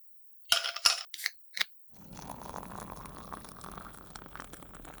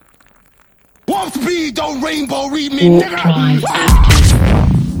speed, don't rainbow read me, nigga.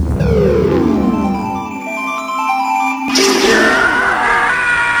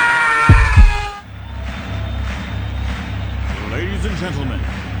 Ladies and gentlemen,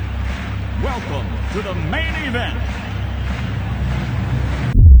 welcome to the main event.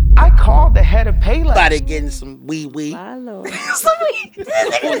 I called the head of Payless. About it getting some wee. My lord.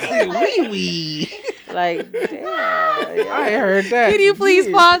 Wee. Like, damn. I heard that. Can you please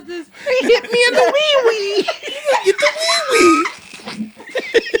pause this? Hit me in the wee. Get the wee.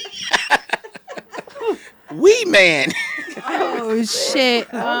 Wee man. Oh shit.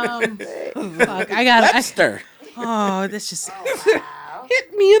 Fuck. I got Webster. Oh, that's just.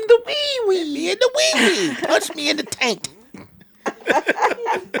 Hit me in the wee. Hit me in the wee. Punch me in the tank.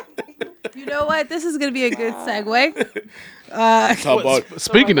 You know what? This is gonna be a good segue.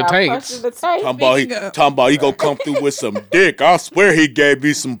 Speaking of tanks, Talking about he gonna come through with some dick. I swear he gave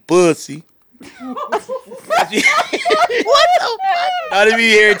me some pussy. What the fuck? Not if you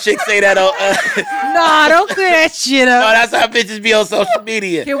hear a chick say that on Nah, don't clear that shit no, up. that's how bitches be on social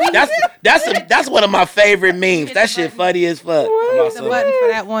media. That's one of my favorite memes. That shit funny as fuck. The button for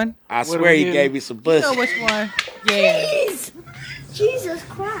that one. I swear he gave me some You pussy. know which one? Yeah, Jesus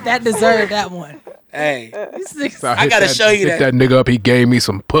Christ. that deserved that one. Hey, so I gotta show you hit that. that nigga up. He gave me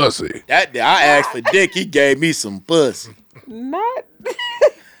some pussy. I asked for dick. He gave me some pussy. Not.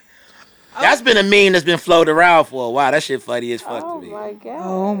 That's been a meme that's been floating around for a while. That shit funny as fuck Oh to me. my god.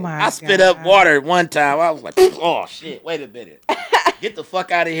 Oh my god. I spit up water one time. I was like, oh shit, wait a minute. Get the fuck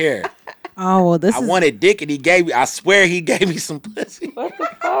out of here. Oh well, this I is. wanted dick and he gave me, I swear he gave me some pussy. What the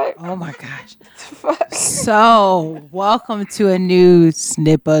fuck? Oh my gosh. So, welcome to a new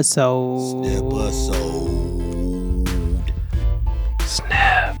Snip-a-sode.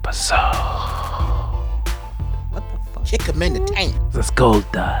 What the fuck? Kick him in the tank. Let's gold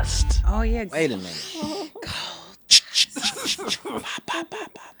dust. Oh yeah. Wait a minute.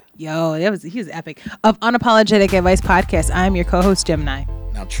 Yo, he was epic. Of Unapologetic Advice Podcast, I'm your co-host Gemini.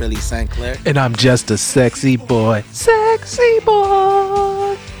 Now Trilly St. Clair. And I'm just a sexy boy. Sexy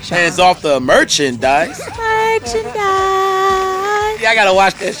boy. Hands off the merchandise. Merchandise. Yeah, I gotta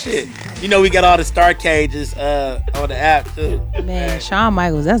watch that shit. You know we got all the star cages on the app too. Man, Shawn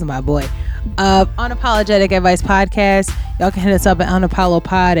Michaels, that's my boy. Unapologetic Advice Podcast. Y'all can hit us up at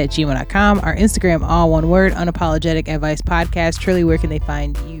unapollopod@gmail.com. Our Instagram, all one word, Unapologetic Advice Podcast. Trilly, where can they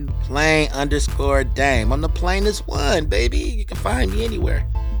find you? Plain_Dame. I'm the plainest one, baby. You can find me anywhere.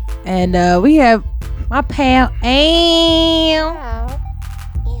 And we have my pal, Am.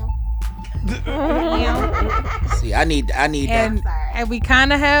 See, I need And, that. and we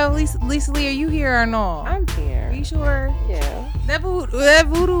kind of have Lisa Lee. Are you here or no? I'm here. Are you sure? Yeah. That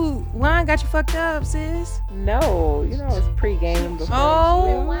voodoo wine got you fucked up, sis. No, you know it's pre-game before.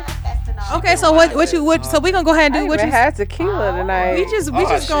 Oh. Okay, so what so we gonna go ahead and do I what even you had tequila tonight. we just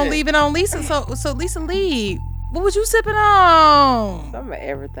gonna shit. leave it on Lisa. So Lisa Lee, what was you sipping on? Some of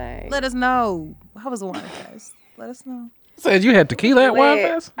everything. Let us know. How was the wine test? Let us know. Said you had tequila at Wine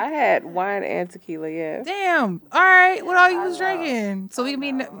Fest? I had wine and tequila, yeah. Damn. All right. What all you was drinking? So we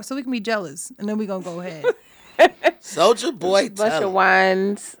can be jealous, and then we gonna go ahead. Soldier Boy, Bunch tell of him.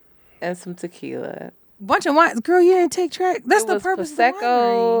 wines and some tequila. Bunch of wines, girl. You didn't take track. That's It the was purpose.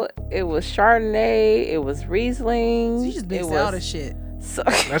 Prosecco. Of the It was Chardonnay. It was Riesling. winery. You just it mixed was all the shit. So,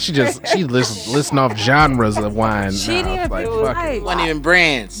 Now she listen off genres of wine. She now. didn't It's like, even fuck it. right. Wasn't even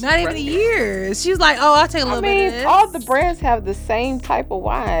brands. Not even years. She was like, "Oh, I'll take a I little bit of mean, this." all the brands have the same type of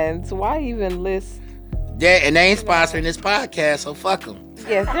wines. Why even list? Yeah, and they ain't sponsoring this podcast, so fuck them.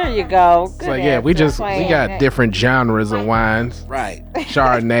 Yes, there you go. It's like, yeah, we got different genres of wines. Right.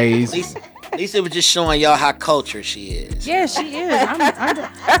 Chardonnays. Lisa was just showing y'all how cultured she is. Yeah, she is.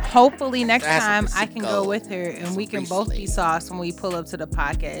 Hopefully next That's time some I can go with her and we can both be Riesling. sauced when we pull up to the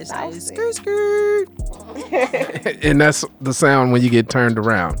podcast. I'll Like, see. skirt, skirt. And that's the sound when you get turned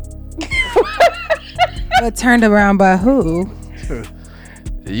around. But turned around by who?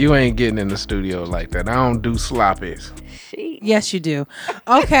 You ain't getting in the studio like that. I don't do sloppies. Yes, you do.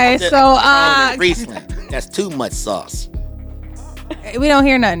 Okay, so Riesling. That's too much sauce. we don't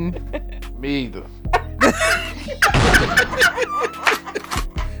hear nothing. Me either.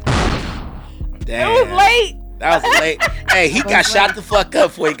 Damn. It was late. That was late. Hey, he got shot the fuck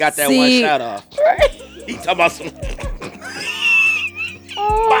up before he got that See- one shot off. He talking about some.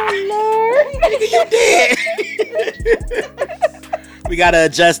 Oh, Lord. You dead. We gotta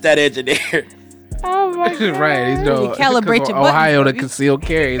adjust that engineer. Oh, my God. Right. You know, Calibrate your buttons, Ohio to baby. conceal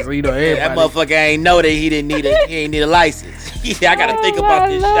carry, so you know That everybody. motherfucker ain't know that he ain't need a license. I gotta think about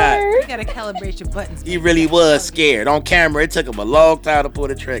this shot. You gotta calibrate your buttons. He really was scared. On camera, it took him a long time to pull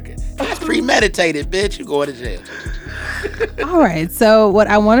the trigger. That's premeditated, bitch. You going to jail. All right. So what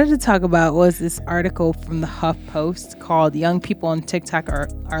I wanted to talk about was this article from the HuffPost called "Young People on TikTok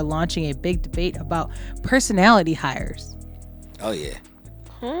are launching a big debate about personality hires." Oh yeah.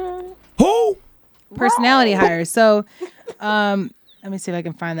 Who? Personality hires. So, let me see if I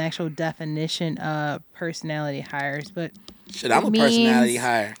can find the actual definition of personality hires. But Shit, I'm a means- personality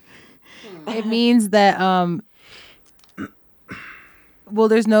hire. it means that well,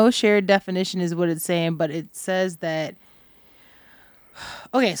 there's no shared definition is what it's saying, but it says that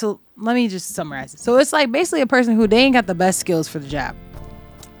okay, so let me just summarize it. So it's like basically a person who they ain't got the best skills for the job,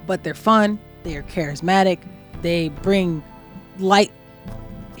 but they're fun, they're charismatic, they bring light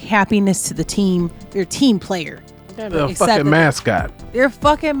happiness to the team, they're a team player. The Except fucking that- mascot. They're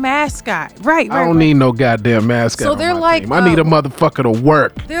fucking mascot. Right. I don't need no goddamn mascot. So on they're my like, team. I need a motherfucker to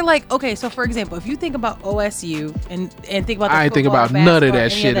work. They're like, okay, so for example, if you think about OSU and think about the I ain't think football, about none of basketball,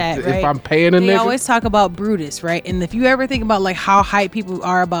 that any shit. that, If right? I'm paying a they nigga, always talk about Brutus, right? And if you ever think about like how hype people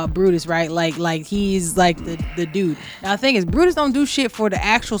are about Brutus, right? Like he's like the dude. Now the thing is, Brutus don't do shit for the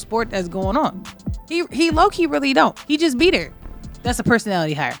actual sport that's going on. He low key really don't. He just be there. That's a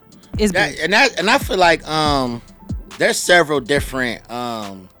personality hire. Is That, and I feel like there's several different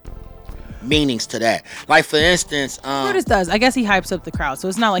meanings to that. Like for instance, Brutus does. I guess he hypes up the crowd, so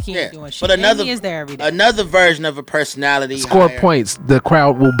it's not like he ain't doing shit. but another And he is there every day. another version of a personality score hire. points. The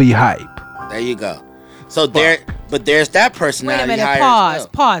crowd will be hype. There you go. So there's that Wait personality a minute, hire. pause, as well.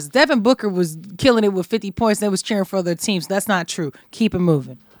 pause. Devin Booker was killing it with 50 points. They was cheering for other teams. That's not true. Keep it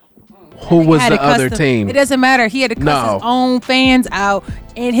moving. Who was Had to the other cuss team? It doesn't matter. He had to cuss No. his own fans out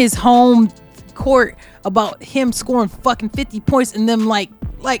in his home court about him scoring fucking 50 points and them like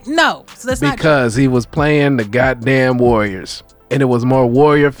no. So that's not true. Because he was playing the goddamn Warriors. And it was more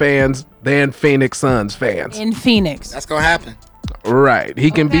Warrior fans than Phoenix Suns fans. In Phoenix. That's gonna happen. Right.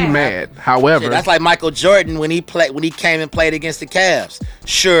 He can be Okay. mad. However, Shit, that's like Michael Jordan when he came and played against the Cavs.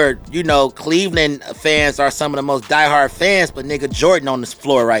 Sure, you know, Cleveland fans are some of the most diehard fans, but nigga, Jordan on this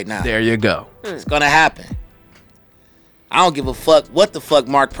floor right now. there you go. It's gonna happen. I don't give a fuck what the fuck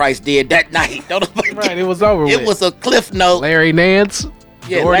Mark Price did that night. Don't nobody Right, it was over It with. was a cliff note. Larry Nance.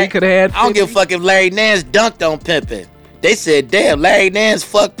 Jordy could have had I don't give a 50. fuck if Larry Nance dunked on Pippen. They said, damn, Larry Nance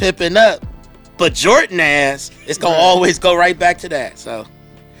fucked Pippen up. But Jordan ass, it's gonna always go right back to that. So,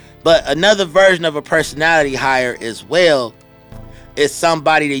 but another version of a personality hire as well is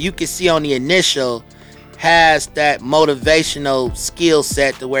somebody that you can see on the initial has that motivational skill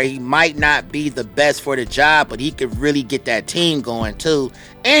set to where he might not be the best for the job, but he could really get that team going too,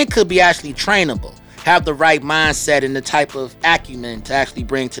 and could be actually trainable. Have the right mindset and the type of acumen to actually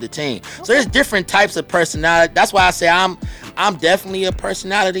bring to the team. So there's different types of personality. That's why I say I'm definitely a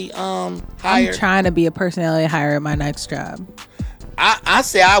personality hire. I'm trying to be a personality hire at my next job. I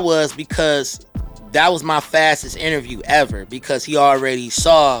say I was because that was my fastest interview ever, because he already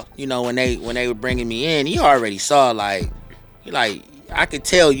saw, you know, when they were bringing me in, he already saw like I could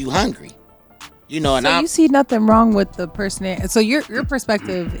tell you hungry. You know, and So you see nothing wrong with the personality. So your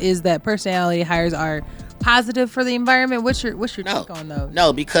perspective is that personality hires are positive for the environment. What's your take on those?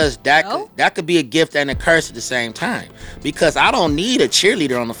 No, because that could be a gift and a curse at the same time. Because I don't need a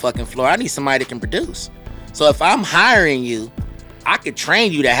cheerleader on the fucking floor. I need somebody that can produce. So if I'm hiring you, I could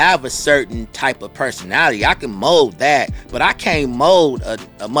train you to have a certain type of personality. I can mold that, but I can't mold a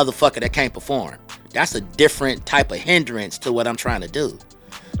motherfucker that can't perform. That's a different type of hindrance to what I'm trying to do.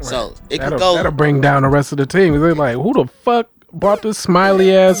 So it could go. That'll bring down the rest of the team. They're like, who the fuck brought this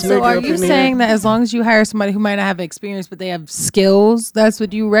smiley ass nigga So are up you in saying here? that as long as you hire somebody who might not have experience but they have skills, that's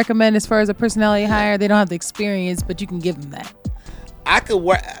what you recommend as far as a personality hire? They don't have the experience, but you can give them that. I could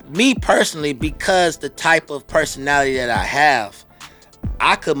work, me personally, because the type of personality that I have,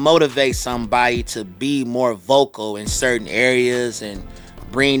 I could motivate somebody to be more vocal in certain areas and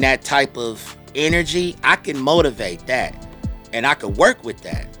bring that type of energy. I can motivate that, and I could work with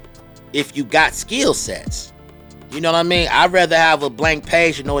that if you got skill sets. You know what I mean? I'd rather have a blank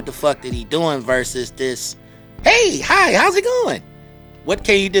page to know what the fuck that he doing versus this, hey, hi, how's it going? What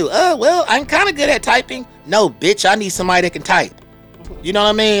can you do? Well, I'm kind of good at typing. No, bitch, I need somebody that can type. You know what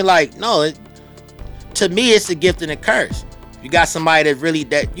I mean? Like, no, to me, it's a gift and a curse. You got somebody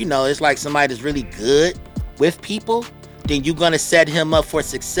it's like somebody that's really good with people, then you're going to set him up for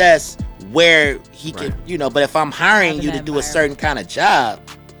success where he can, but if I'm hiring you to do a certain kind of job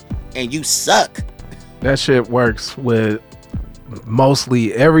and you suck. That shit works with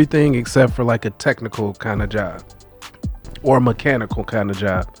mostly everything except for like a technical kind of job or a mechanical kind of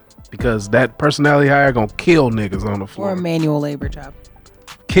job. because that personality hire gonna kill niggas on the floor. Or a manual labor job.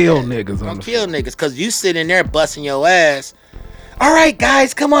 Kill niggas on Gonna the kill niggas because you sitting there busting your ass. All right,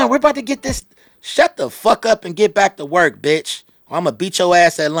 guys, come on. We're about to get this. Shut the fuck up and get back to work, bitch. Or I'm gonna beat your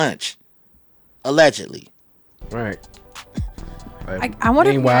ass at lunch. Allegedly. Right. Like, I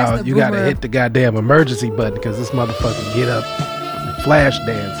wonder if you asked meanwhile, the you gotta boomer- hit the goddamn emergency button because this motherfucker get up and flash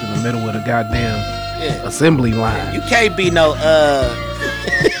dance in the middle of the goddamn assembly line. You can't be no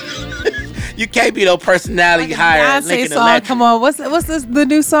you can't be no personality hire at Beyonce Lincoln song. Electric. Come on. What's this? The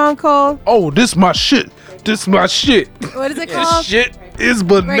new song called? Oh, this my shit. This my shit. What is it This called? shit is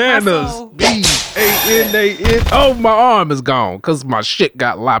my bananas. soul. B-A-N-A-N. Oh, my arm is gone because my shit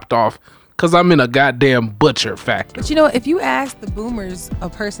got lopped off because I'm in a goddamn butcher factory. But you know, if you ask the boomers a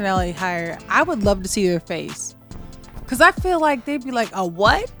personality hire, I would love to see their face. Because I feel like they'd be like, a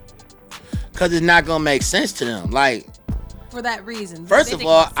what? Because it's not gonna make sense to them. Like, For that reason. first They of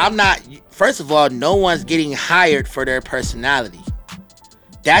think all, it's I'm not. First of all, no one's getting hired for their personality.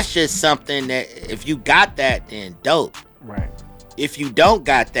 That's just something that if you got that, then dope. Right. If you don't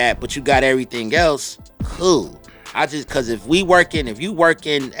got that, but you got everything else, cool. Cause if you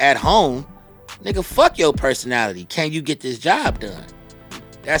working at home, nigga, fuck your personality. Can you get this job done?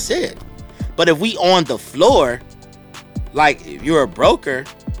 That's it. But if we on the floor, like if you're a broker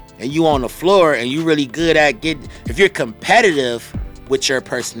and you on the floor and you really good at if you're competitive with your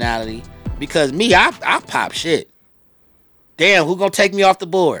personality, because me, I pop shit. Damn, who gonna take me off the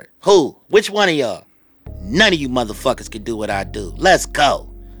board? Who? Which one of y'all? None of you motherfuckers can do what I do. Let's go.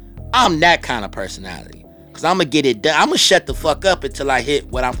 I'm that kind of personality. Cause I'm gonna get it done. I'm gonna shut the fuck up until I hit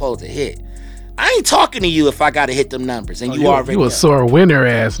what I'm supposed to hit. I ain't talking to you if I gotta hit them numbers and you already You a know. sore winner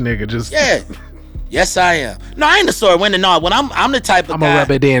ass nigga. Just Yeah. Yes, I am. No, I ain't the sore winner. No, when I'm the type of I'm guy. gonna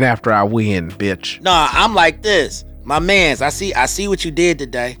rub it in after I win, bitch. No, I'm like this. My mans, I see what you did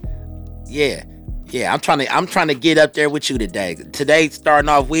today. Yeah. I'm trying to get up there with you today. Today starting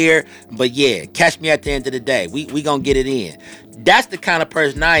off weird, but yeah, catch me at the end of the day. We gonna get it in. That's the kind of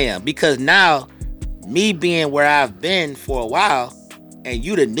person I am, because now me being where I've been for a while and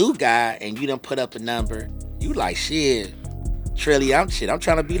you the new guy and you done put up a number, you like shit. Trilly, I'm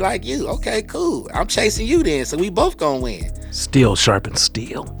trying to be like you. Okay, cool. I'm chasing you then, so we both gonna win. Steel sharpens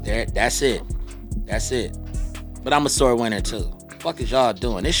steel. That's it. But I'm a sore winner too. Fuck is y'all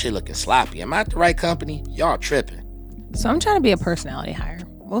doing? This shit looking sloppy. Am I at the right company? Y'all tripping. So I'm trying to be a personality hire,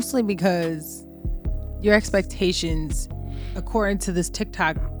 mostly because your expectations, according to this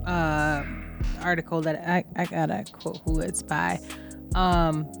TikTok article that I gotta quote who it's by.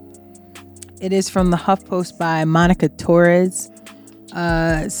 It is from the HuffPost by Monica Torres.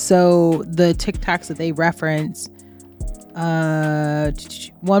 So the TikToks that they reference,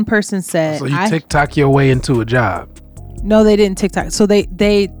 one person said, So you TikTok your way into a job. No, they didn't TikTok. So they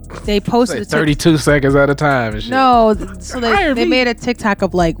posted Say a 32 seconds at a time and shit. No, so they made a TikTok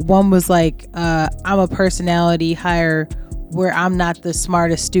of like, one was like, I'm a personality hire where I'm not the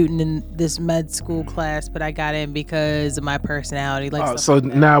smartest student in this med school class, but I got in because of my personality. Like, So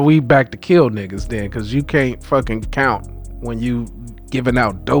now we back to kill niggas then, because you can't fucking count when you giving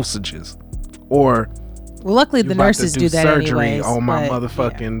out dosages, or well, luckily you the about to nurses do that surgery anyways. on my but,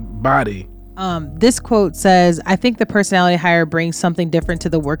 motherfucking body. This quote says, I think the personality hire brings something different to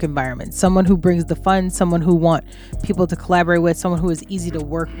the work environment. Someone who brings the fun, someone who want people to collaborate with, someone who is easy to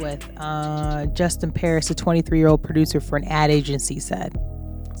work with. Justin Paris, a 23-year-old producer for an ad agency, said.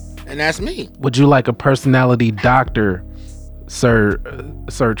 And that's me. Would you like a personality doctor, Sir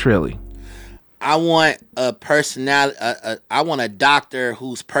Trilly? I want a personality. I want a doctor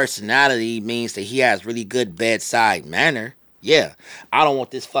whose personality means that he has really good bedside manner. Yeah, I don't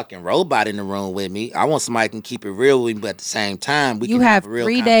want this fucking robot in the room with me. I want somebody who can keep it real with me, but at the same time, we You can have have a real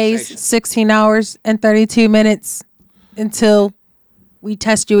 3 days, conversation. 16 hours, and 32 minutes until we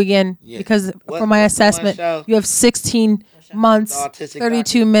test you again. Yeah. Because What- for my what's the one assessment, show? you have 16 months, autistic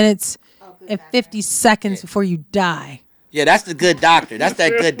 32 minutes, and 50 seconds before you die. Yeah, that's the good doctor. That's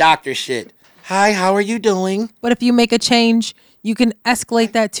that good doctor shit. Hi, how are you doing? But if you make a change, you can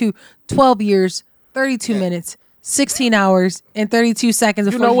escalate that to 12 years, 32 minutes, 16 hours, and 32 seconds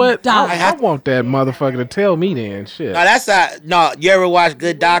You before know what? die. I want that motherfucker to tell me then. Shit. No, that's no. You ever watch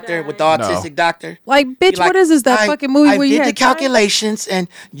Good Doctor with the autistic doctor? Like, bitch, what is this? That fucking movie I where you did had the calculations, and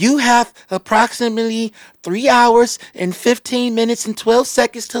you have approximately 3 hours and 15 minutes and 12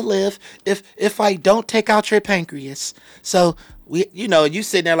 seconds to live if I don't take out your pancreas. So you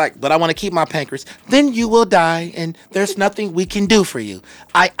sitting there like, but I want to keep my pancreas. Then you will die, and there's nothing we can do for you.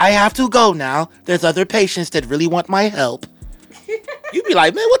 I have to go now. There's other patients that really want my help. You be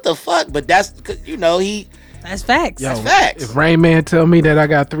like, man, what the fuck? But that's, That's facts. Yo, That's facts. if Rain Man tell me that I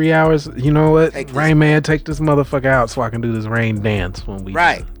got 3 hours, you know what? Take this. Rain Man, take this motherfucker out so I can do this rain dance when we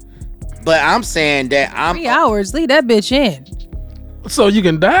Right. But I'm saying that 3 hours, leave that bitch in. So you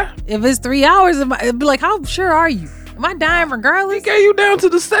can die? If it's 3 hours, it'd be like, how sure are you? Am I dying He regardless? gave you down to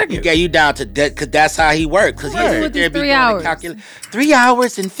the second. Yeah, you down to that because that's how he worked. Because What he's with there these be 3 doing the hours? 3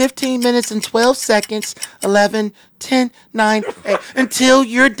 hours and 15 minutes and 12 seconds, 11, 10, 9, 8, until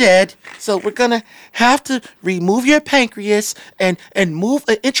you're dead. So we're gonna have to remove your pancreas and move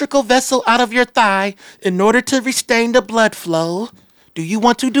an integral vessel out of your thigh in order to restrain the blood flow. Do you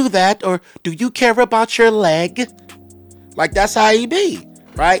want to do that, or do you care about your leg? Like that's how he be,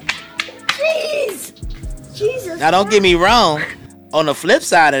 right? Jeez. Jesus. Now, don't get me wrong. On the flip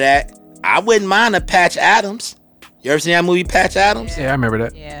side of that, I wouldn't mind a Patch Adams. You ever seen that movie, Patch Adams? Yeah, I remember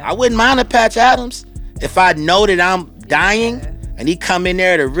that. Yeah. I wouldn't mind a Patch Adams if I know that I'm dying and he come in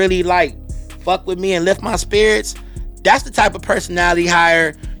there to really like fuck with me and lift my spirits. That's the type of personality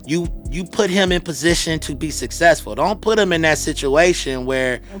hire you put him in position to be successful. Don't put him in that situation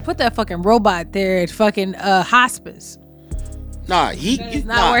where Put that fucking robot there at fucking hospice. he's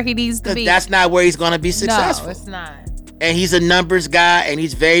not where he needs to be. That's not where he's gonna be successful. No, it's not. And he's a numbers guy, and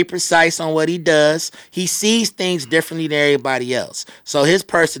he's very precise on what he does. He sees things differently than everybody else. So his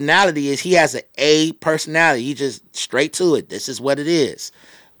personality is he has an A personality. He just straight to it. This is what it is.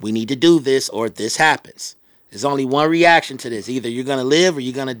 We need to do this or this happens. There's only one reaction to this. Either you're going to live or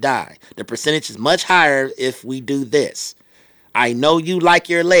you're going to die. The percentage is much higher if we do this. I know you like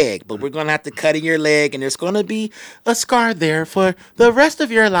your leg, but we're going to have to cut in your leg, and there's going to be a scar there for the rest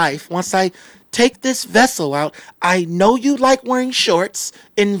of your life. Once I take this vessel out, I know you like wearing shorts.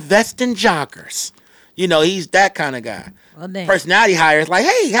 Invest in joggers. You know, he's that kind of guy. Well, damn. Personality hire is like,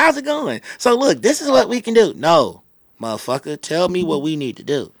 hey, how's it going? So look, this is what we can do. No, motherfucker, tell me what we need to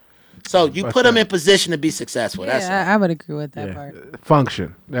do. So you put him in position to be successful. That's all. Yeah, I would agree with that part.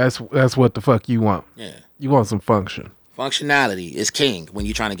 Function. That's what the fuck you want. Yeah. You want some function. Functionality is king when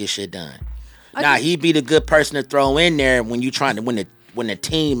you're trying to get shit done. Now he'd be the good person to throw in there when you trying to when the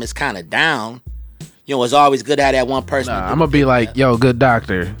team is kind of down. You know, it's always good to have that one person. I'm gonna be like, yo, good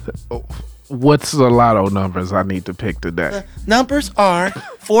doctor. What's the lotto numbers I need to pick today? Numbers are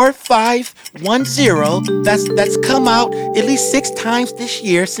 4510. That's come out at least 6 times this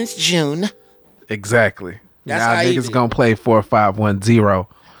year since June. Exactly. That's Now how you niggas do. gonna play 4510.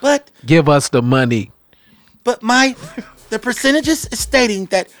 But Give us the money. the percentages is stating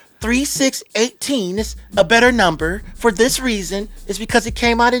that 3618 is a better number for this reason. Is because it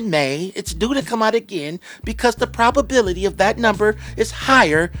came out in May. It's due to come out again because the probability of that number is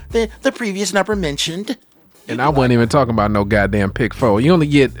higher than the previous number mentioned. And I wasn't even talking about no goddamn pick 4. You only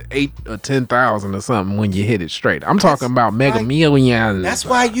get 8 or 10,000 or something when you hit it straight. I'm talking about mega right. millions. That's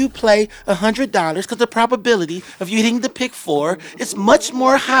why you play $100 because the probability of you hitting the pick 4 is much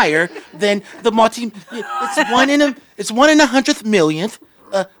more higher than the multi. It's one in a 100th millionth,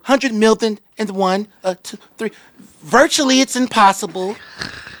 100 millionth and 1, 2, 3. Virtually, it's impossible.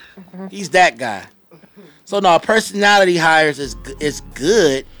 He's that guy. So no, personality hires is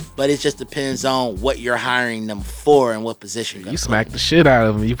good, but it just depends on what you're hiring them for and what position. You smack the shit out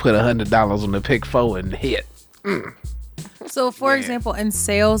of them. You put $100 on the pick 4 and hit. So, for example, in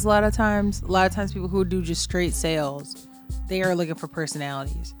sales, a lot of times people who do just straight sales, they are looking for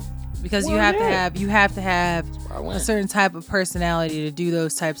personalities because you have to have a certain type of personality to do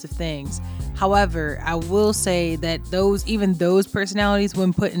those types of things. However, I will say that even those personalities,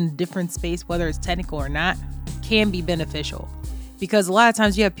 when put in different space, whether it's technical or not, can be beneficial. Because a lot of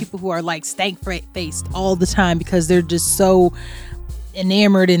times you have people who are like stank-faced all the time because they're just so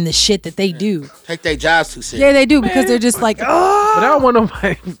enamored in the shit that they do. Take their jobs too serious. Yeah, they do because they're just like, oh. But I don't want to,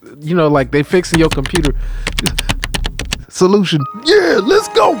 like, like they fixing your computer. Solution. Yeah, let's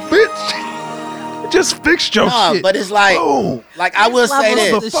go, bitch. Just fix your shit. But it's like, like I will say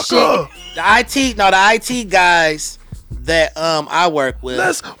this: Motherfucker. the IT guys that I work with,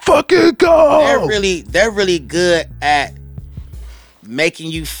 Let's fucking go. they're really good at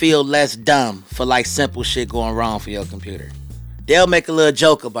making you feel less dumb for like simple shit going wrong for your computer. They'll make a little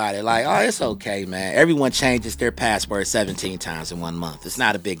joke about it, like, "Oh, it's okay, man. Everyone changes their password 17 times in 1 month. It's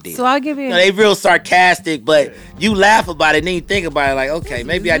not a big deal." So I'll give you. They real sarcastic, but you laugh about it and then you think about it like, okay,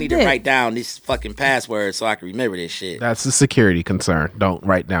 maybe I need to write down these fucking passwords so I can remember this shit. That's a security concern. Don't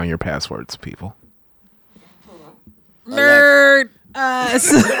write down your passwords, people. Nerd.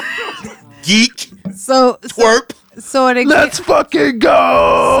 Geek, So twerp. So Let's fucking go.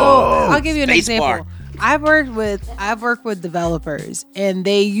 So I'll give you an Space example. bar. I've worked with developers, and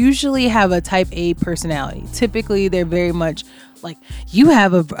they usually have a type A personality. Typically, they're very much like you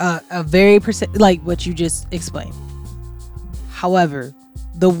have a very like what you just explained. However,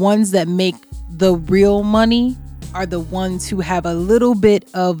 the ones that make the real money are the ones who have a little bit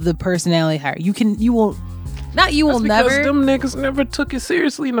of the personality higher. You will never. Because them niggas never took it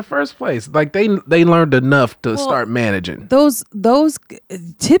seriously in the first place. Like they learned enough to start managing. Those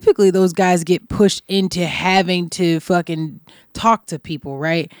typically those guys get pushed into having to fucking talk to people,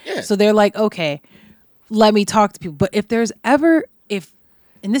 right? Yeah. So they're like, okay, let me talk to people. But if there's ever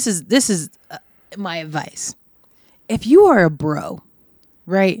and this is my advice. If you are a bro,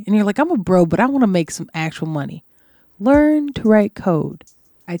 right, and you're like, I'm a bro, but I want to make some actual money, learn to write code.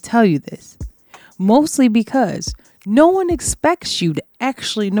 I tell you this. Mostly because no one expects you to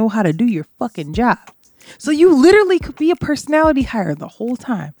actually know how to do your fucking job. So you literally could be a personality hire the whole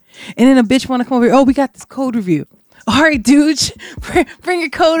time. And then a bitch want to come over here, oh, we got this code review. All right, dude, bring your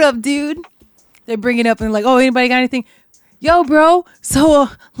code up, dude. They bring it up and they're like, oh, anybody got anything? Yo, bro, so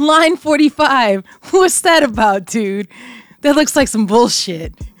line 45, what's that about, dude? That looks like some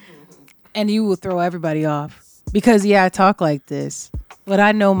bullshit. And you will throw everybody off. Because, yeah, I talk like this, but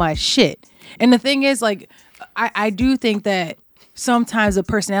I know my shit. And the thing is, like, I do think that sometimes the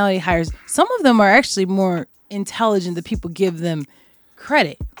personality hires, some of them are actually more intelligent than people give them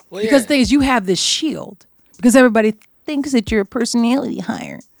credit. Well, because the thing is, you have this shield. Because everybody thinks that you're a personality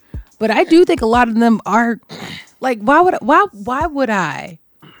hire. But I do think a lot of them are, like, why would I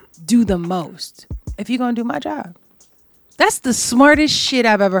do the most if you're going to do my job? That's the smartest shit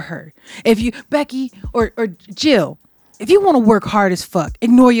I've ever heard. If you, Becky or Jill, if you want to work hard as fuck,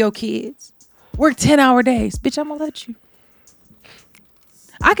 ignore your kids. Work 10-hour days. Bitch, I'm going to let you.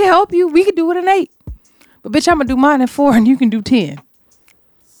 I can help you. We can do it in 8. But bitch, I'm going to do mine in 4 and you can do 10.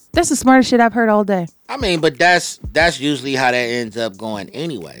 That's the smartest shit I've heard all day. I mean, but that's usually how that ends up going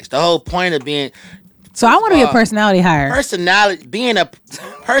anyways. The whole point of being... So I want to be a personality hire. Being a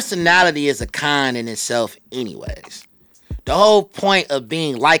personality is a con in itself anyways. The whole point of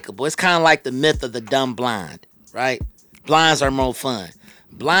being likable, it's kind of like the myth of the dumb blind, right? Blinds are more fun.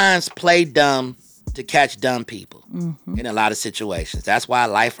 Blinds play dumb to catch dumb people in a lot of situations. That's why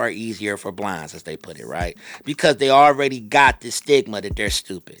life are easier for blinds, as they put it, right? Because they already got the stigma that they're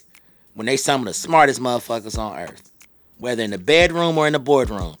stupid. When they some of the smartest motherfuckers on earth, whether in the bedroom or in the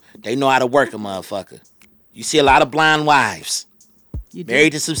boardroom, they know how to work a motherfucker. You see a lot of blind wives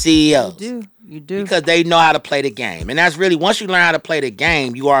married to some CEOs. You do. Because they know how to play the game. And that's really, once you learn how to play the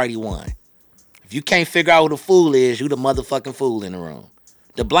game, you already won. If you can't figure out who the fool is, you the motherfucking fool in the room.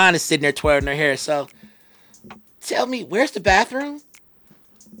 The blind is sitting there twirling their hair. So, tell me, where's the bathroom?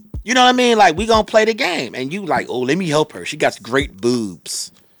 You know what I mean? Like, we gonna play the game. And you like, oh, let me help her. She got great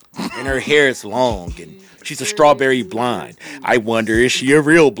boobs. And her hair is long. And she's a strawberry blonde. I wonder, is she a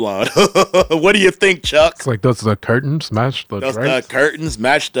real blonde? What do you think, Chuck? It's like, does the curtains match the drapes? Does the curtains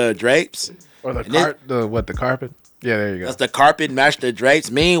match the drapes? Or the carpet? Yeah, there you go. Does the carpet match the drapes?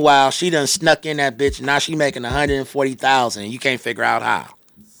 Meanwhile, she done snuck in that bitch and now she making $140,000 and you can't figure out how.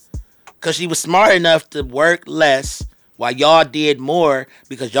 Because she was smart enough to work less while y'all did more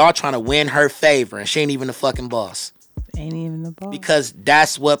because y'all trying to win her favor and she ain't even the fucking boss. Ain't even the boss. Because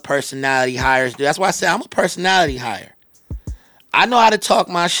that's what personality hires do. That's why I say I'm a personality hire. I know how to talk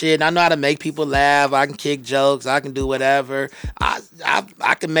my shit. I know how to make people laugh. I can kick jokes. I can do whatever. I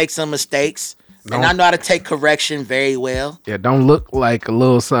can make some mistakes. And I know how to take correction very well. Yeah, don't look like a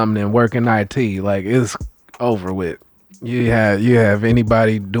little something and work in IT. Like, it's over with. You have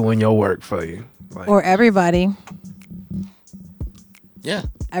anybody doing your work for you. Like, or everybody. Yeah.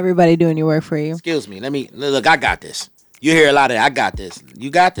 Everybody doing your work for you. Excuse me. Look, I got this. You hear a lot of that. I got this. You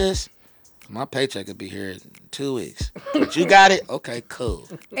got this? My paycheck could be here in 2 weeks. But you got it? Okay, cool.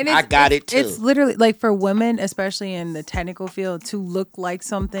 And I got it too. It's literally like for women, especially in the technical field, to look like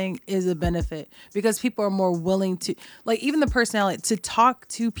something is a benefit because people are more willing to, like, even the personality, to talk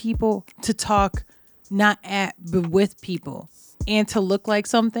to people, to talk not at, but with people, and to look like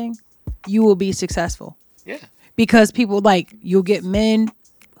something, you will be successful. Yeah. Because people, like, you'll get men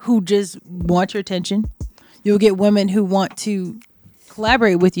who just want your attention. You'll get women who want to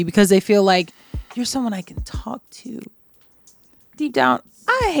collaborate with you because they feel like you're someone I can talk to. Deep down,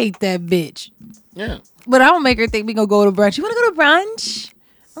 I hate that bitch. Yeah. But I don't make her think we gonna go to brunch. You wanna go to brunch?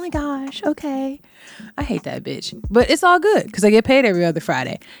 Oh my gosh, okay. I hate that bitch. But it's all good because I get paid every other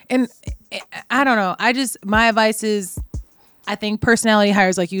Friday. And I don't know. My advice is, I think personality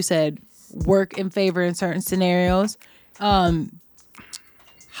hires, like you said, work in favor in certain scenarios.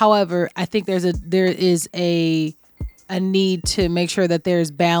 However, I think there is a need to make sure that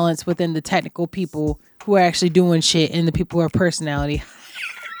there's balance within the technical people who are actually doing shit and the people who are personality.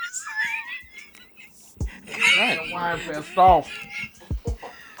 Wine pissed off.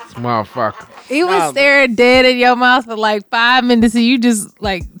 This motherfucker. He was staring dead in your mouth for like 5 minutes and you just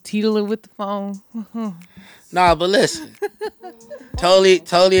like teetling with the phone. Nah, but listen.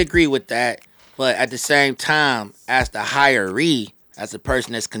 totally agree with that. But at the same time, as the hiree, as the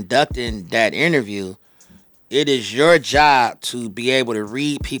person that's conducting that interview, it is your job to be able to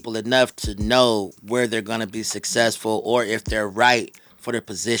read people enough to know where they're going to be successful or if they're right for the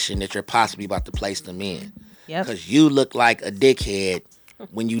position that you're possibly about to place them in. Yep. Because you look like a dickhead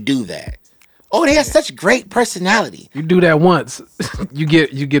when you do that. Oh, they have such great personality. You do that once, you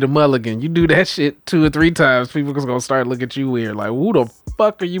get a mulligan. You do that shit 2 or 3 times, people just gonna start looking at you weird. Like, who the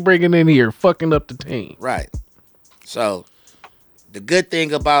fuck are you bringing in here, fucking up the team? Right. So, the good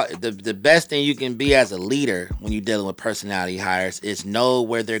thing about the best thing you can be as a leader when you're dealing with personality hires is know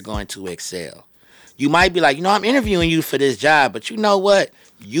where they're going to excel. You might be like, I'm interviewing you for this job, but you know what?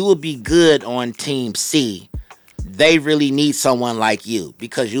 You will be good on team C. They really need someone like you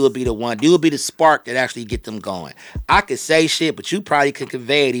because you will be the spark that actually get them going. I could say shit, but you probably could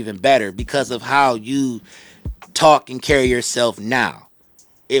convey it even better because of how you talk and carry yourself now.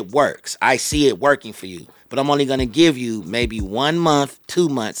 It works. I see it working for you, but I'm only going to give you maybe 1 month, 2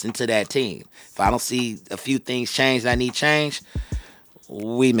 months into that team. If I don't see a few things change that I need change,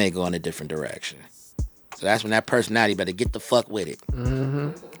 we may go in a different direction. So that's when that personality better get the fuck with it.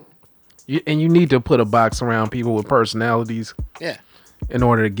 Mm-hmm. And you need to put a box around people with personalities. Yeah. In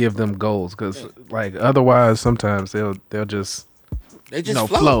order to give them goals, because like otherwise, sometimes they'll just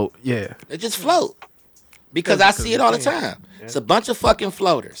float. Yeah. They just float. Because I see it all the time. Yeah. It's a bunch of fucking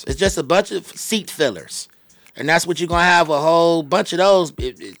floaters. It's just a bunch of seat fillers, and that's what you're gonna have a whole bunch of those.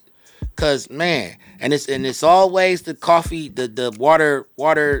 Cause man, and it's always the coffee, the water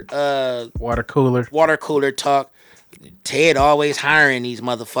cooler talk. Ted always hiring these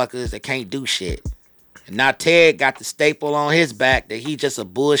motherfuckers that can't do shit. And now Ted got the staple on his back that he just a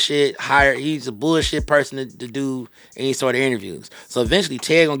bullshit hire. He's a bullshit person to do any sort of interviews. So eventually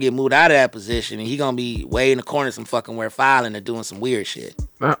Ted gonna get moved out of that position and he gonna be way in the corner some fucking where filing or doing some weird shit.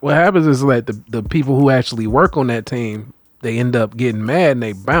 What happens is like the people who actually work on that team, they end up getting mad and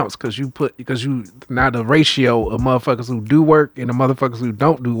they bounce because now the ratio of motherfuckers who do work and the motherfuckers who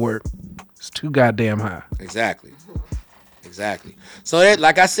don't do work is too goddamn high. Exactly. So that,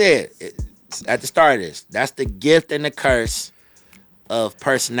 like I said at the start of this, that's the gift and the curse of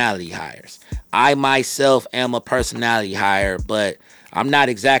personality hires. I myself am a personality hire, but I'm not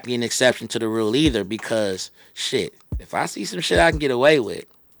exactly an exception to the rule either because shit, if I see some shit I can get away with,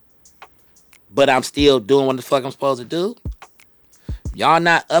 but I'm still doing what the fuck I'm supposed to do, y'all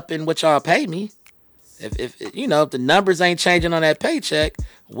not upping what y'all pay me. If the numbers ain't changing on that paycheck,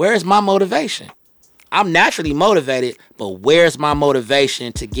 where's my motivation? I'm naturally motivated, but where's my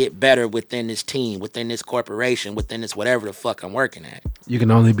motivation to get better within this team, within this corporation, within this whatever the fuck I'm working at? You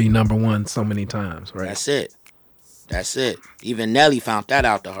can only be number one so many times, right? That's it. Even Nelly found that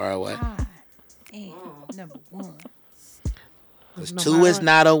out the hard way. Number one. Because 2 is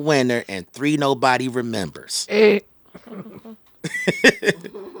not a winner and 3 nobody remembers.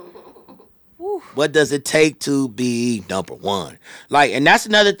 What does it take to be number one? Like, and that's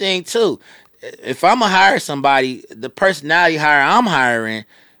another thing too. If I'm gonna hire somebody, the personality hire I'm hiring,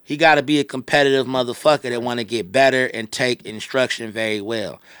 he got to be a competitive motherfucker that want to get better and take instruction very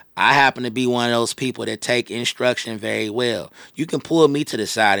well. I happen to be one of those people that take instruction very well. You can pull me to the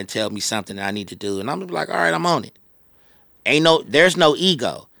side and tell me something that I need to do, and I'm gonna be like, all right, I'm on it. There's no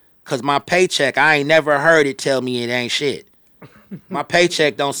ego, cause my paycheck, I ain't never heard it tell me it ain't shit. My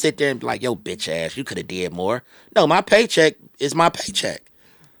paycheck don't sit there and be like, yo, bitch ass, you could have did more. No, my paycheck is my paycheck.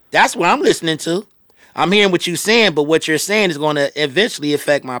 That's what I'm listening to. I'm hearing what you're saying, but what you're saying is going to eventually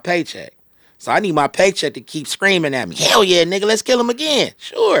affect my paycheck. So I need my paycheck to keep screaming at me. Hell yeah, nigga, let's kill him again.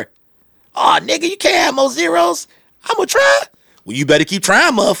 Sure. Oh, nigga, you can't have more zeros. I'm going to try. Well, you better keep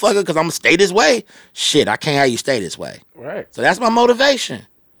trying, motherfucker, because I'm going to stay this way. Shit, I can't have you stay this way. Right. So that's my motivation.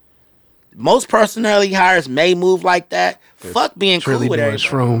 Most personality hires may move like that. Fuck being cool with everybody.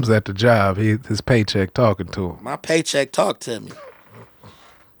 Shrooms at the job. His paycheck talking to him. My paycheck talk to me.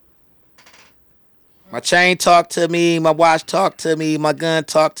 My chain talk to me. My watch talk to me. My gun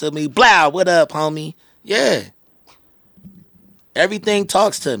talk to me. Blah, what up, homie? Yeah. Everything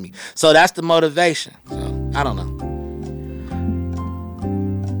talks to me. So that's the motivation. So, I don't know.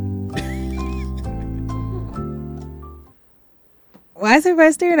 Why is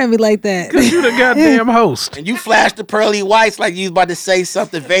everybody staring at me like that? Because you the goddamn host. And you flashed the pearly whites like you was about to say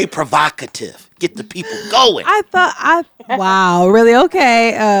something very provocative. get the people going. Wow, really?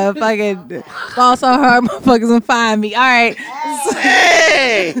 Okay. Fucking fall so hard, motherfuckers and find me. All right.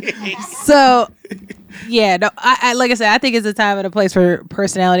 Hey. So, yeah, no, I like I said, I think it's a time and a place for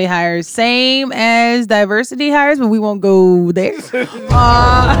personality hires, same as diversity hires, but we won't go there.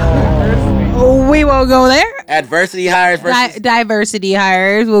 We won't go there. Adversity hires versus Diversity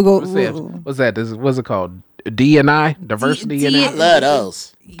hires. We'll go. What's that? What's it called? D&I? Diversity and I love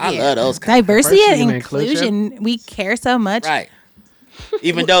those. I love those. Diversity and inclusion. We care so much. Right.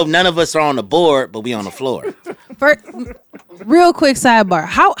 Even though none of us are on the board, but we on the floor. Real quick sidebar.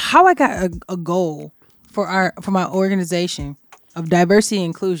 How I got a goal for my organization of diversity and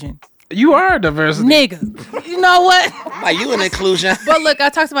inclusion. You are diversity. Nigga. You know what? Like you an inclusion. But look, I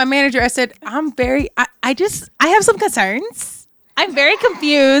talked to my manager. I said, I have some concerns. I'm very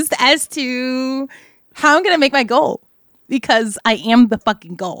confused as to how I'm going to make my goal because I am the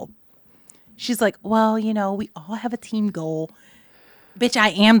fucking goal. She's like, well, we all have a team goal. Bitch, I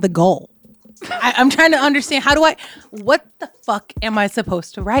am the goal. I'm trying to understand what the fuck am I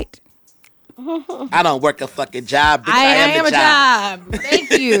supposed to write? I don't work a fucking job. Bitch, I am a the job.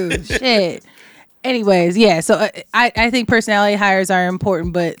 Thank you. Shit. Anyways, yeah. So I think personality hires are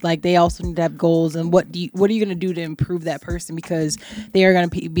important, but like they also need to have goals. And what are you going to do to improve that person because they are going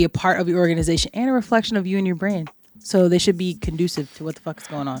to be a part of your organization and a reflection of you and your brand. So they should be conducive to what the fuck is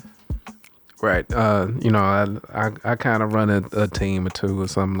going on. Right. I kind of run a team or two or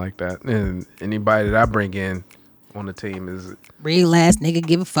something like that, and anybody that I bring in on the team is real ass nigga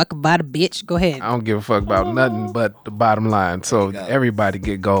give a fuck about a bitch. Go ahead. I don't give a fuck about nothing but the bottom line. So everybody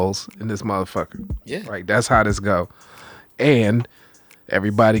get goals in this motherfucker. Yeah. Right. That's how this go. And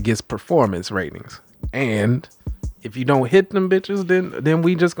everybody gets performance ratings. And if you don't hit them bitches, then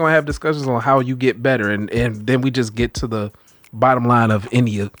we just gonna have discussions on how you get better, and then we just get to the bottom line of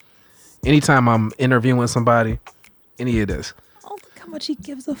anytime I'm interviewing somebody, any of this. Oh, look how much he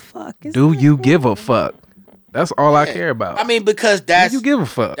gives a fuck. Do you give a fuck? That's all I care about. I mean, because Do you give a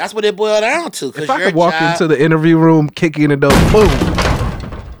fuck? That's what it boiled down to. If I could walk into the interview room, kick in the door, boom.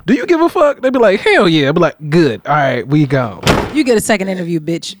 Do you give a fuck? They'd be like, hell yeah. I'd be like, good. All right, we go. You get a second interview,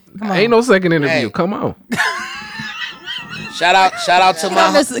 bitch. Come on. Ain't no second interview. Hey. Come on. Shout out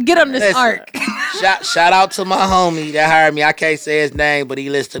to get on this arc. Shout out to my homie that hired me. I can't say his name, but he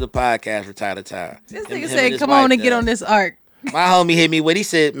listens to the podcast from time to time. This nigga said, come on and get on this arc. My homie hit me with, he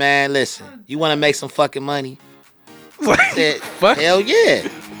said, man, listen, you want to make some fucking money? I said, hell yeah.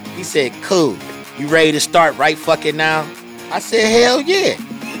 He said, cool. You ready to start right fucking now? I said, hell yeah.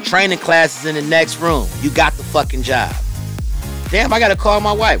 Training classes in the next room. You got the fucking job. Damn, I got to call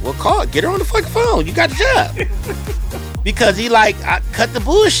my wife. Well, get her on the fucking phone. You got the job. Because I cut the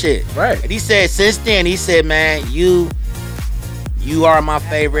bullshit. Right. And he said, since then, he said, man, you are my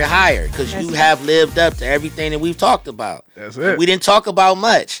favorite hire because you have lived up to everything that we've talked about. That's it. We didn't talk about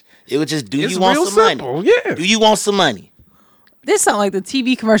much. It was just, do you want some simple. money? Yeah. Do you want some money? This sounds like the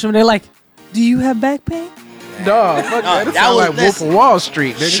TV commercial when they're like, do you have back pain? Dog, fuck that. It sound like Wolf of Wall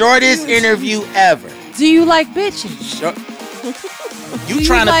Street. Nigga. Shortest interview ever. Do you like bitching? You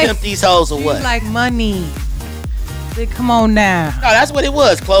trying to pimp these hoes or Do what? you like money? Say, come on now. No, that's what it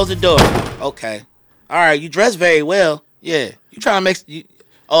was. Close the door. Okay. All right, you dress very well. Yeah. You trying to make...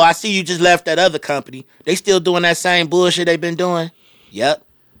 Oh, I see you just left that other company. They still doing that same bullshit they've been doing? Yep.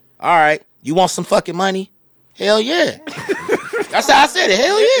 All right. You want some fucking money? Hell yeah. That's how I said it.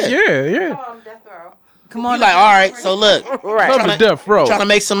 Hell yeah. Yeah. Come on. You like, all right, so look. Come to death row. Trying to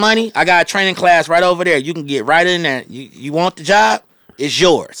make some money? I got a training class right over there. You can get right in there. You want the job? It's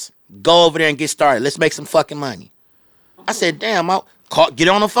yours. Go over there and get started. Let's make some fucking money. I said, damn, get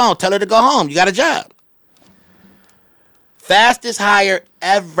on the phone. Tell her to go home. You got a job. Fastest hire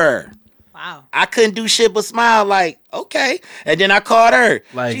ever. Wow. I couldn't do shit but smile like, okay. And then I called her.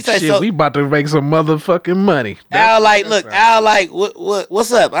 Like, she said, shit, we about to make some motherfucking money. Al like,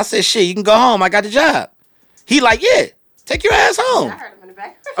 what's up? I said, shit, you can go home. I got the job. He like, yeah, take your ass home.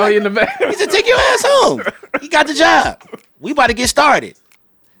 Oh, you in the back? He said, take your ass home. He got the job. We about to get started.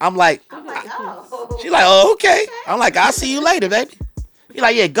 I'm like, oh. She like, oh, okay. I'm like, I'll see you later, baby. He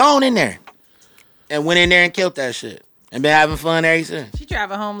like, yeah, go on in there. And went in there and killed that shit. And been having fun ever since. She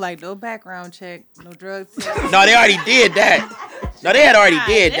driving home like no background check, no drug test. No, they already did that. No, they had already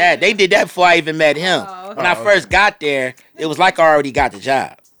did that. They did that before I even met him. Oh, okay. When I first got there, it was like I already got the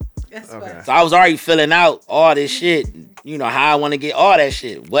job. That's Okay. So I was already filling out all this shit. You know, how I want to get all that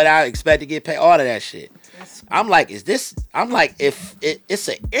shit. What I expect to get paid, all of that shit. I'm like, if it's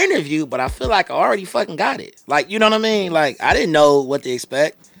an interview, but I feel like I already fucking got it. Like, you know what I mean? Like, I didn't know what to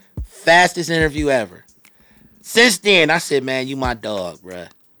expect. Fastest interview ever. Since then, I said, man, you my dog, bruh.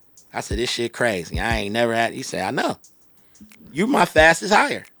 I said, this shit crazy. I ain't never had. He said, I know. You my fastest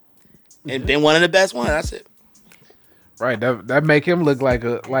hire. And been one of the best ones. I said. Right. That make him look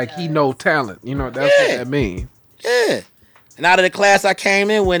like he know talent. You know, that's what that mean. Yeah. And out of the class I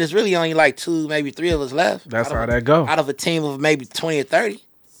came in when it's really only like 2, maybe 3 of us left. That's how that go. Out of a team of maybe 20 or 30.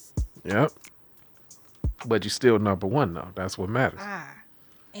 Yep. But you still number one though. That's what matters. I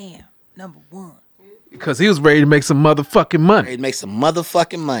am number one. Because he was ready to make some motherfucking money. Ready to make some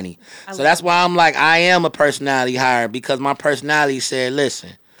motherfucking money. So that's why I'm like, I am a personality hire, because my personality said,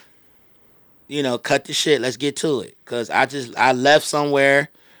 listen, you know, cut the shit. Let's get to it. Because I left somewhere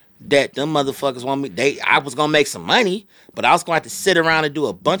that them motherfuckers want me. I was going to make some money, but I was going to have to sit around and do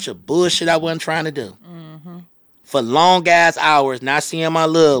a bunch of bullshit I wasn't trying to do. Mm-hmm. For long ass hours, not seeing my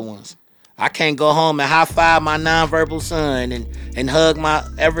loved ones. I can't go home and high five my nonverbal son and hug my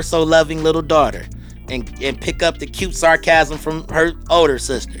ever so loving little daughter and pick up the cute sarcasm from her older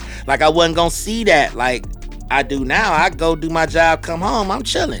sister. Like I wasn't going to see that like I do now. I go do my job, come home, I'm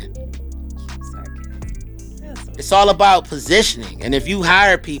chilling. It's all about positioning. And if you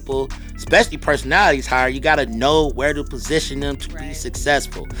hire people, especially personalities hire, you got to know where to position them to be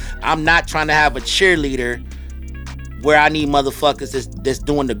successful. I'm not trying to have a cheerleader where I need motherfuckers that's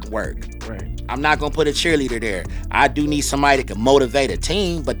doing the work. Right. I'm not going to put a cheerleader there. I do need somebody that can motivate a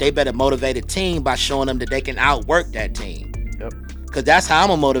team, but they better motivate a team by showing them that they can outwork that team. Yep. Because that's how I'm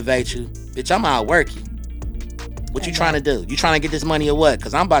going to motivate you. Bitch, I'm going to outwork you. What you trying to do? You trying to get this money or what?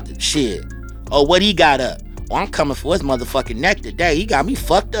 Because I'm about to shit. Oh, what he got up? Oh, I'm coming for his motherfucking neck today. He got me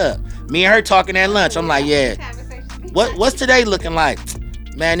fucked up. Me and her talking at lunch. I'm like, yeah. What's today looking like?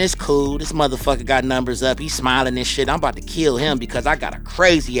 Man, it's cool. This motherfucker got numbers up. He's smiling and shit. I'm about to kill him because I got a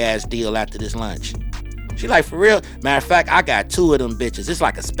crazy ass deal after this lunch. She like, for real? Matter of fact, I got 2 of them bitches. It's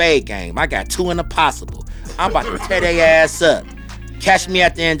like a spade game. I got 2 in the possible. I'm about to tear their ass up. Catch me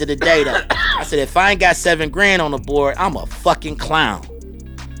at the end of the day though. I said, if I ain't got $7,000 on the board, I'm a fucking clown.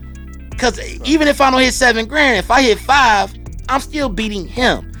 Because even if I don't hit $7,000, if I hit 5, I'm still beating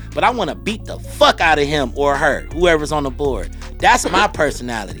him. But I want to beat the fuck out of him or her, whoever's on the board. That's my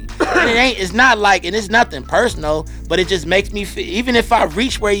personality. And it's not like, and it's nothing personal, but it just makes me feel, even if I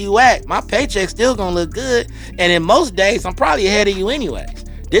reach where you at, my paycheck's still gonna look good. And in most days, I'm probably ahead of you anyways.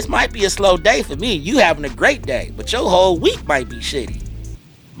 This might be a slow day for me. You having a great day, but your whole week might be shitty.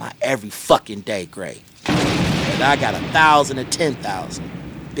 My every fucking day great. Whether I got 1,000 or 10,000.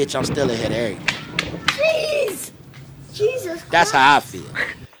 Bitch, I'm still ahead of everything. Jeez. Jesus. That's how I feel.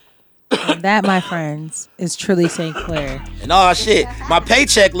 That, my friends, is Trilly St. Clair. And all shit, my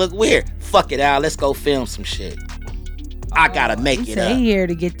paycheck look weird. Fuck it, Al. Let's go film some shit. I gotta make it up. Here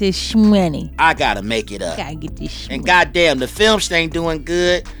to get this money. I gotta make it up. Gotta get this And goddamn, the film shit ain't doing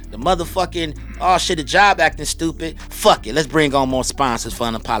good. The motherfucking, oh shit, the job acting stupid. Fuck it, let's bring on more sponsors for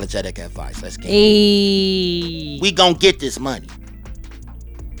unapologetic advice. Let's get it. We gonna get this money.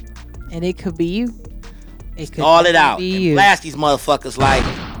 And it could be you. It could all it out. Be and you. blast these motherfuckers like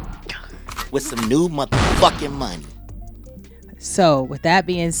with some new motherfucking money. So, with that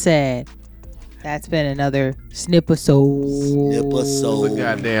being said, that's been another Snip-a-Soul. The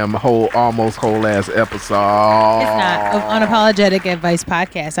goddamn almost whole ass episode. It's not. Of Unapologetic Advice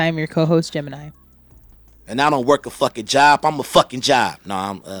Podcast. I am your co-host, Gemini. And I don't work a fucking job. I'm a fucking job. No,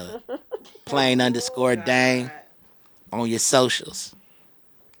 I'm plain _ Dane on your socials.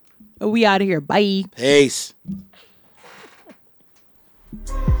 We out of here. Bye. Peace.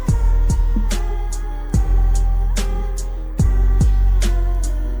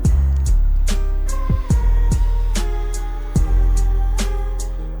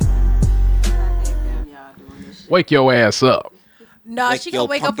 Wake your ass up. No, she gonna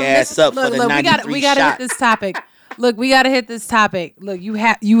wake up from ass this. up Look, for the we gotta 93 hit shot. this topic. Look, we gotta hit this topic. Look, you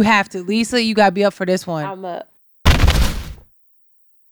have to. Lisa, you gotta be up for this one. I'm up.